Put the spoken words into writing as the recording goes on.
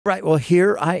Right. Well,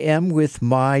 here I am with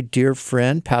my dear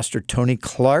friend, Pastor Tony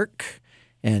Clarke,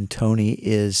 and Tony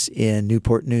is in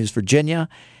Newport News, Virginia.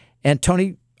 And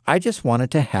Tony, I just wanted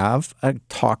to have a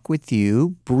talk with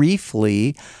you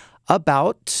briefly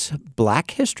about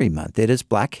Black History Month. It is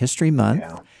Black History Month.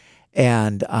 Yeah.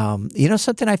 And,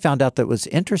 something I found out that was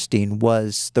interesting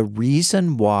was the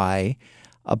reason why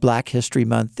a Black History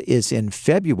Month is in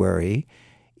February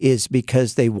is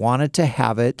because they wanted to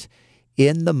have it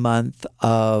in the month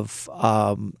of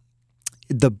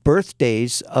the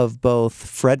birthdays of both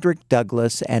Frederick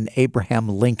Douglass and Abraham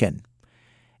Lincoln.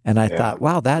 And I thought,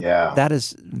 wow, that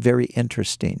is very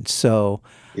interesting. So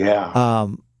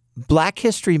Black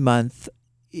History Month,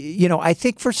 I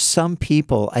think for some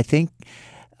people,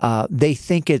 they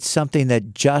think it's something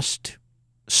that just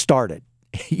started.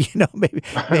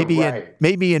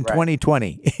 maybe in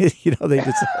 2020, they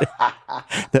decided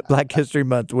that Black History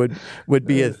Month would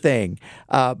be a thing.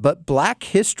 But Black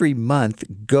History Month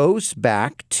goes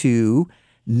back to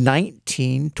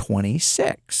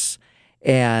 1926,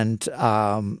 and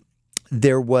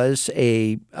there was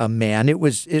a man.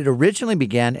 It originally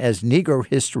began as Negro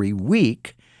History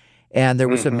Week. And there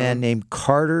was a man named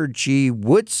Carter G.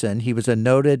 Woodson. He was a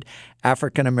noted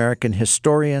African-American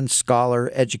historian,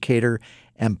 scholar, educator,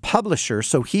 and publisher.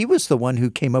 So he was the one who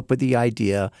came up with the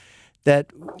idea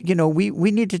that,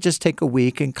 we need to just take a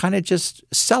week and kind of just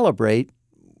celebrate,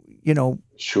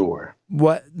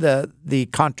 what the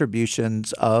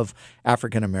contributions of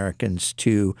African-Americans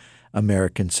to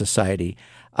American society.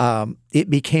 It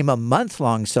became a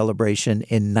month-long celebration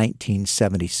in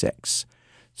 1976.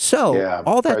 So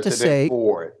all that to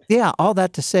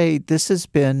say, this has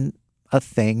been a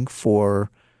thing for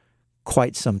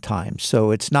quite some time. So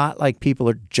it's not like people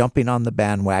are jumping on the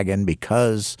bandwagon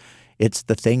because it's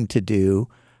the thing to do.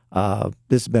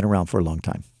 This has been around for a long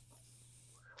time.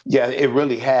 Yeah, it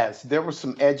really has. There were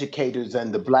some educators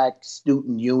in the Black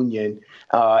Student Union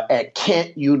at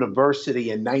Kent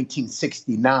University in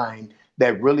 1969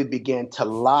 that really began to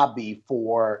lobby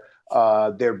for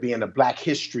there being a Black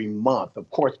History Month. Of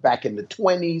course, back in the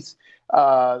 20s,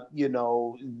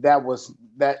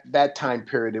 that time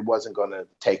period, it wasn't going to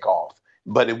take off.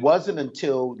 But it wasn't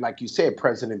until, like you said,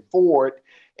 President Ford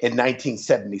in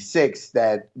 1976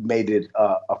 that made it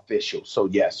official. So,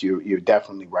 yes, you're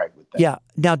definitely right with that. Yeah.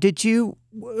 Now,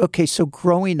 so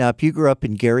growing up, you grew up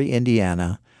in Gary,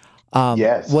 Indiana.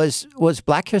 Yes. Was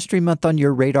Black History Month on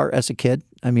your radar as a kid?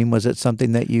 I mean, was it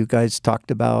something that you guys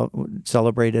talked about,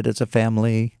 celebrated as a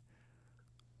family?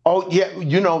 Oh, yeah.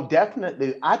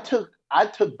 Definitely. I took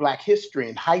Black history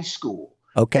in high school.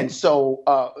 Okay. And so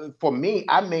for me,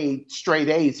 I made straight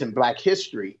A's in Black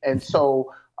history. And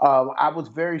so I was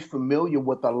very familiar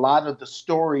with a lot of the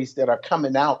stories that are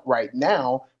coming out right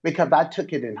now because I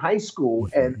took it in high school.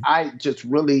 And I just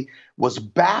really was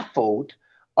baffled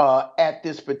at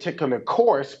this particular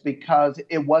course because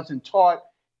it wasn't taught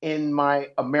in my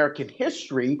American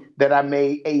history that I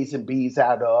made A's and B's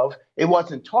out of. It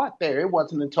wasn't taught there. It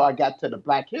wasn't until I got to the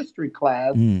Black history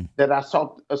class that I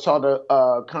saw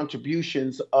the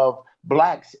contributions of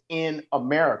Blacks in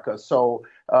America. So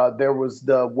there was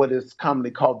what is commonly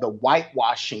called the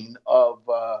whitewashing of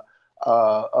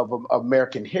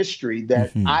American history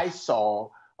that I saw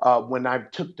when I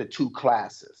took the two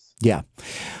classes. Yeah.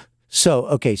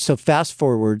 So fast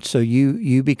forward. So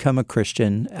you become a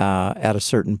Christian at a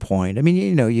certain point. I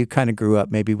mean, you kind of grew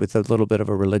up maybe with a little bit of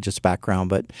a religious background,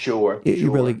 but you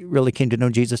really came to know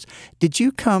Jesus. Did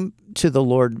you come to the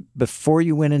Lord before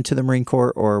you went into the Marine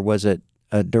Corps, or was it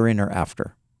during or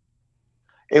after?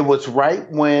 It was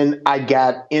right when I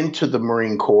got into the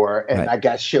Marine Corps and I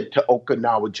got shipped to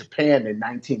Okinawa, Japan in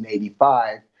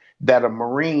 1985, that a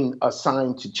Marine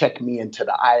assigned to check me into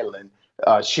the island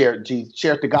shared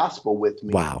the gospel with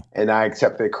me. Wow. And I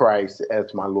accepted Christ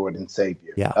as my Lord and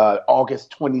Savior. Yeah. August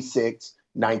 26,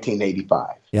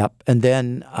 1985. Yep. And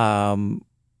then a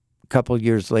couple of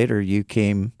years later, you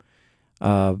came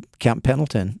Camp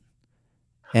Pendleton.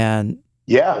 And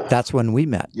that's when we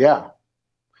met. Yeah.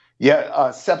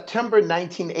 September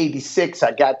 1986,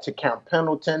 I got to Camp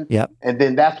Pendleton. Yep. And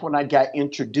then that's when I got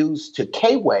introduced to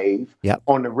K-Wave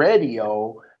on the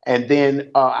radio. And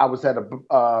then I was at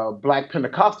a Black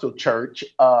Pentecostal church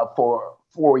for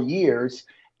 4 years.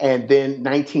 And then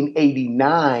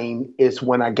 1989 is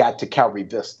when I got to Calvary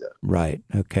Vista. Right.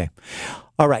 Okay.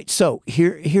 All right. So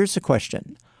here's the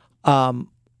question.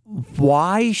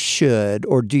 Why should,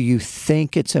 or do you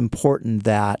think it's important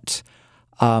that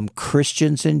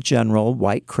Christians in general,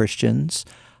 white Christians,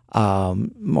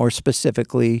 more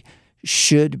specifically,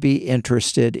 should be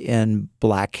interested in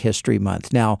Black History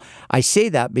Month? Now, I say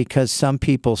that because some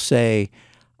people say,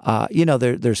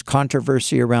 there's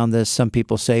controversy around this. Some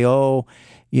people say, oh,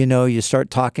 you start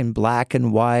talking black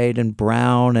and white and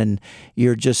brown, and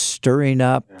you're just stirring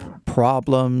up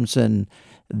problems, and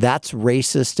that's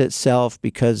racist itself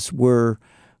because we're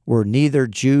neither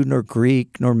Jew nor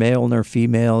Greek nor male nor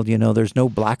female. There's no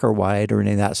black or white or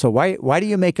any of that. So why do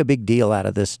you make a big deal out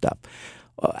of this stuff?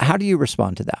 How do you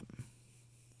respond to that?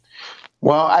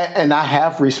 Well, I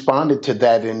have responded to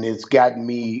that, and it's gotten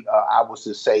me, I was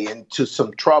to say, into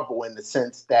some trouble in the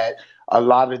sense that a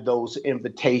lot of those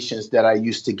invitations that I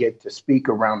used to get to speak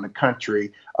around the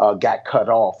country got cut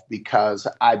off because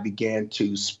I began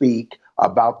to speak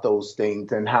about those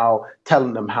things and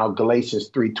telling them how Galatians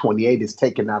 3:28 is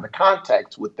taken out of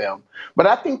context with them. But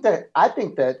I think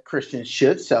that Christians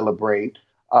should celebrate,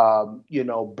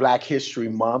 Black History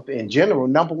Month in general.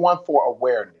 Number one, for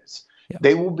awareness. Yeah.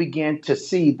 They will begin to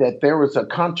see that there is a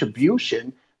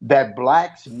contribution that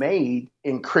Blacks made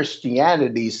in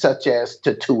Christianity, such as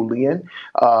Tertullian,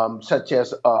 such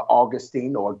as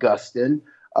Augustine or Augustine,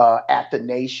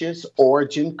 Athanasius,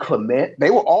 Origen, Clement.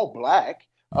 They were all Black.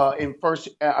 In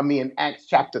Acts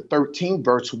chapter 13,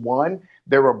 verse 1,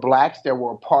 there were Blacks that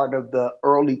were a part of the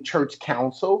early church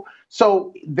council.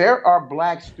 So there are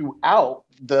Blacks throughout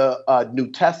the New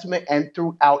Testament and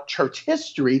throughout church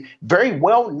history, very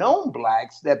well-known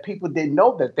Blacks that people didn't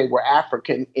know that they were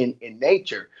African in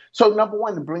nature. So number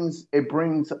one, it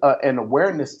brings an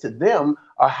awareness to them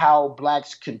of how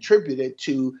Blacks contributed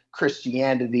to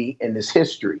Christianity in its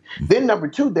history. Then number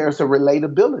two, there's a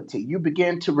relatability. You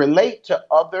begin to relate to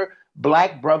other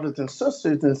Black brothers and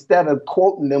sisters instead of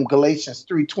quoting them Galatians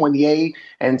 3:28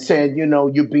 and saying,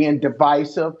 you're being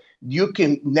divisive. You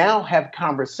can now have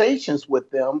conversations with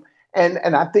them. And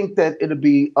I think that it'll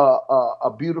be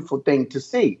a beautiful thing to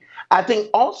see. I think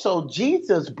also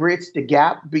Jesus bridged the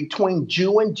gap between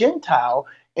Jew and Gentile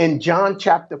in John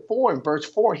chapter 4 and verse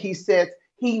 4. He said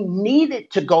he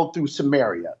needed to go through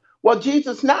Samaria. Well,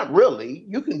 Jesus, not really.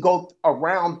 You can go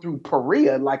around through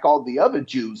Perea like all the other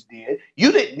Jews did.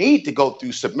 You didn't need to go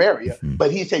through Samaria.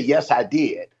 But he said, yes, I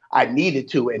did. I needed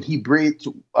to. And he bridged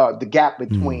the gap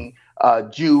between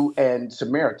Jew and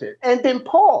Samaritan. And then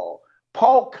Paul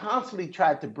constantly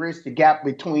tried to bridge the gap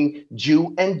between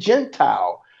Jew and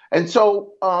Gentile. And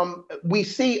so we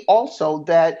see also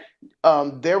that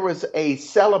there was a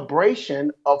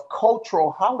celebration of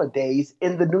cultural holidays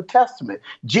in the New Testament.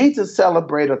 Jesus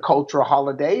celebrated a cultural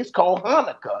holiday. It's called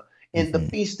Hanukkah in the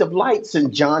Feast of Lights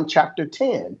in John chapter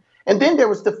 10. And then there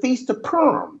was the Feast of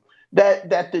Purim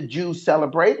that the Jews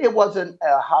celebrate. It wasn't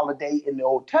a holiday in the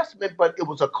Old Testament, but it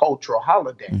was a cultural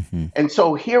holiday. And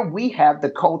so here we have the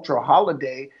cultural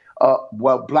holiday,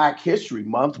 Black History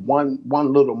Month, one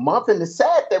little month. And it's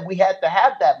sad that we had to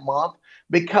have that month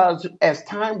because as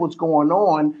time was going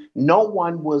on, no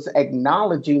one was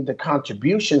acknowledging the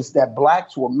contributions that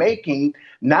Blacks were making,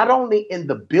 not only in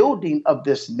the building of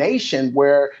this nation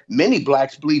where many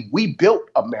Blacks believe we built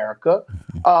America,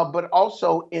 but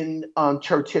also in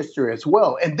church history as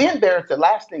well. And then there's the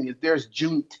last thing is there's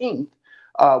Juneteenth,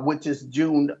 which is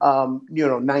June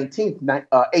 19th,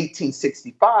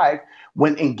 1865,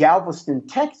 when in Galveston,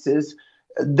 Texas,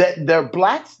 that the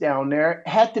Blacks down there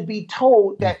had to be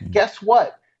told that, guess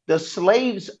what? The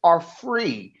slaves are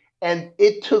free. And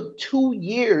it took 2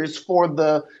 years for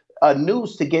the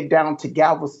news to get down to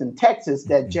Galveston, Texas,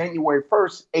 that January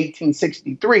 1st,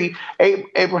 1863,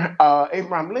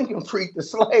 Abraham Lincoln freed the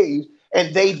slaves,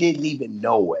 and they didn't even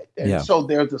know it. And so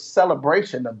there's a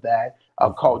celebration of that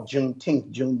called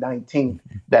Juneteenth, June 19th,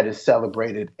 that is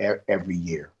celebrated every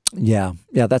year. Yeah,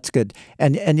 that's good.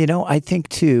 And I think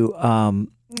too, I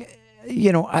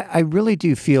really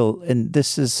do feel, and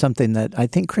this is something that I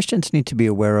think Christians need to be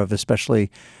aware of,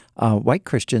 especially white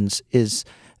Christians, is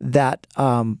that,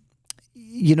 the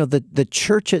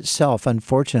church itself,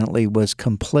 unfortunately, was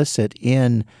complicit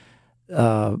in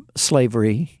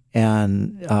slavery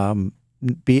and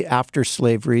after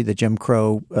slavery, the Jim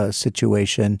Crow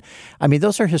situation. I mean,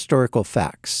 those are historical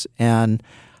facts. And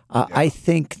I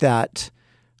think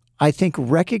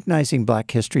recognizing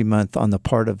Black History Month on the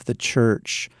part of the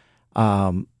church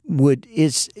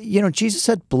Jesus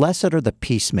said, "Blessed are the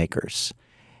peacemakers,"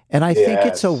 and I think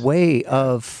it's a way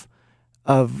of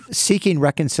seeking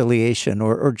reconciliation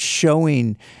or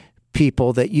showing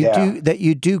people that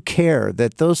you do care,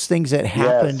 that those things that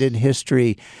happened in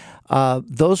history,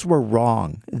 those were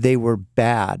wrong. They were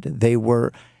bad. They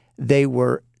were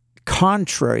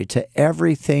contrary to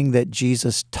everything that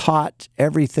Jesus taught,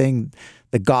 everything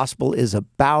the gospel is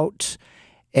about.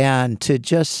 And to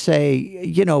just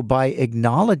say, by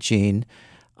acknowledging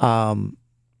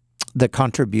the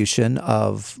contribution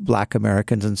of Black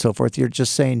Americans and so forth, you're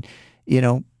just saying,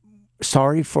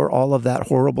 sorry for all of that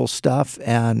horrible stuff,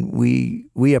 and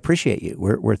we appreciate you.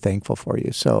 We're thankful for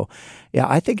you. So, yeah,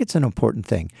 I think it's an important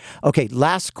thing. Okay,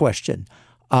 last question.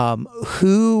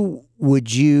 Who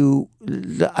would you?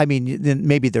 I mean,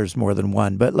 maybe there's more than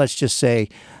one, but let's just say,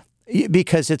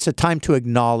 because it's a time to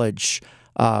acknowledge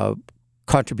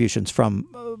contributions from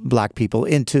Black people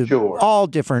into all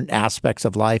different aspects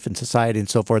of life and society and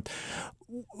so forth.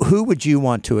 Who would you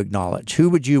want to acknowledge? Who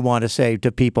would you want to say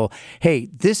to people, hey,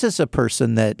 this is a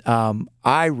person that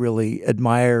I really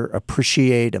admire,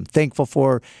 appreciate, I'm thankful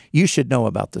for. You should know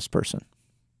about this person.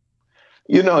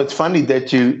 You know, it's funny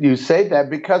that you say that,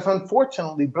 because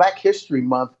unfortunately, Black History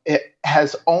Month, it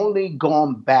has only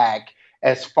gone back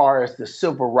as far as the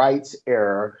Civil Rights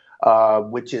era,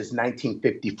 which is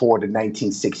 1954 to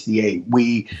 1968.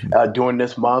 During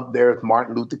this month, there's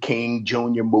Martin Luther King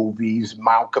Jr. movies,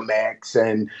 Malcolm X,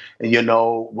 and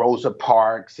Rosa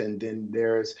Parks, and then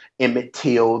there's Emmett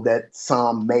Till that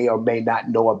some may or may not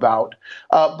know about.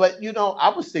 But I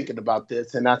was thinking about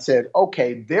this, and I said,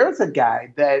 okay, there's a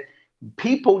guy that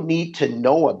people need to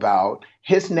know about.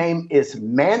 His name is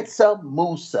Mansa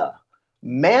Musa.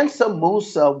 Mansa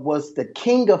Musa was the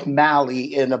king of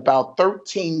Mali in about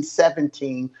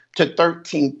 1317 to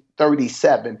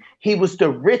 1337. He was the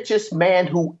richest man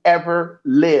who ever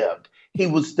lived. He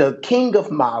was the king of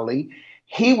Mali.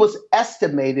 He was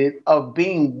estimated of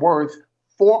being worth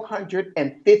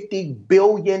 $450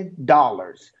 billion.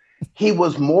 He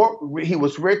was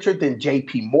richer than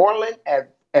J.P. Morgan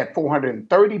at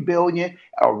 430 billion,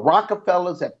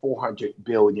 Rockefeller's at 400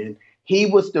 billion. He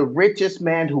was the richest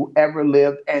man who ever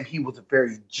lived, and he was a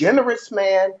very generous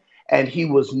man, and he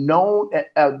was known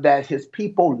that his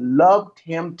people loved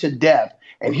him to death.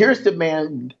 And here's the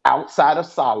man outside of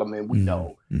Solomon, we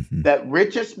know, that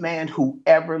richest man who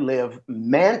ever lived,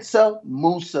 Mansa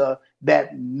Musa,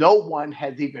 that no one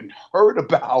has even heard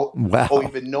about or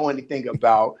even know anything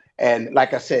about. And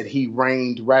like I said, he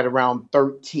reigned right around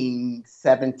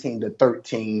 1317 to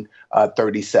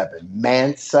 1337.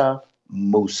 Mansa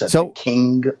Musa, the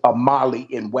king of Mali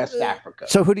in West Africa.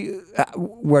 So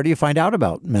where do you find out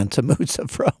about Mansa Musa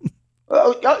from?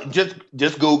 Just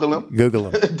Google him. Google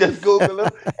him. Just Google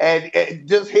him, and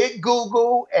just hit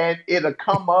Google, and it'll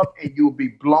come up, and you'll be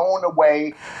blown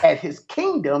away at his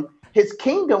kingdom. His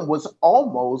kingdom was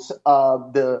almost I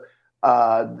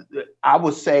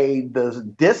would say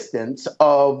the distance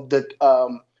of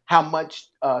how much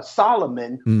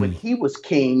Solomon, when he was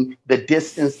king, the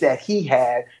distance that he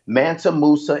had. Mansa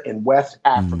Musa in West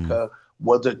Africa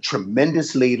was a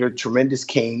tremendous leader, tremendous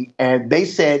king. And they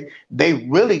said they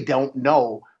really don't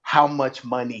know how much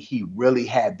money he really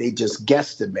had. They just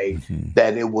guesstimate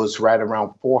that it was right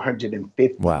around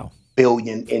 450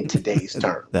 billion in today's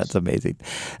terms. That's amazing.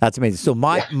 That's amazing. So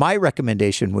my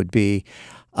recommendation would be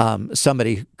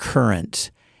somebody current,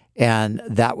 and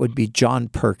that would be John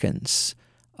Perkins.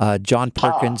 John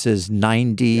Perkins is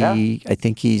 90. Yeah. I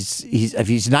think if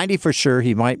he's 90 for sure,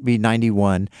 he might be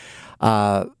 91.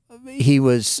 He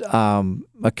was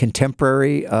a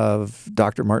contemporary of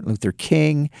Dr. Martin Luther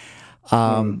King.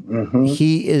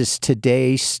 He is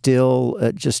today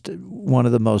still just one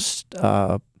of the most,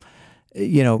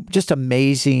 just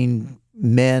amazing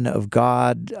men of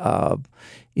God.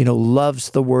 Loves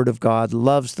the Word of God,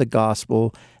 loves the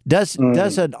gospel, does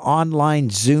an online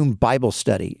Zoom Bible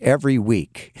study every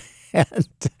week. And it's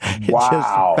just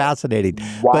fascinating.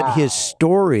 But his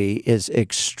story is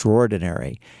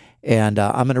extraordinary. And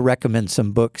I'm going to recommend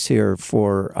some books here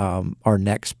for our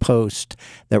next post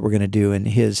that we're going to do, and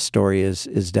his story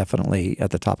is definitely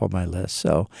at the top of my list.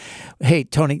 So, hey,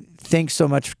 Tony, thanks so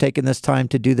much for taking this time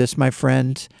to do this, my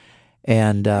friend.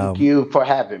 And thank you for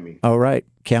having me. All right.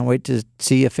 Can't wait to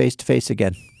see you face to face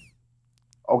again.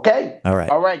 Okay. All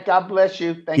right. All right. God bless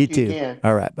you. Thank you too. again.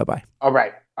 All right. Bye-bye. All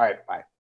right. All right. Bye.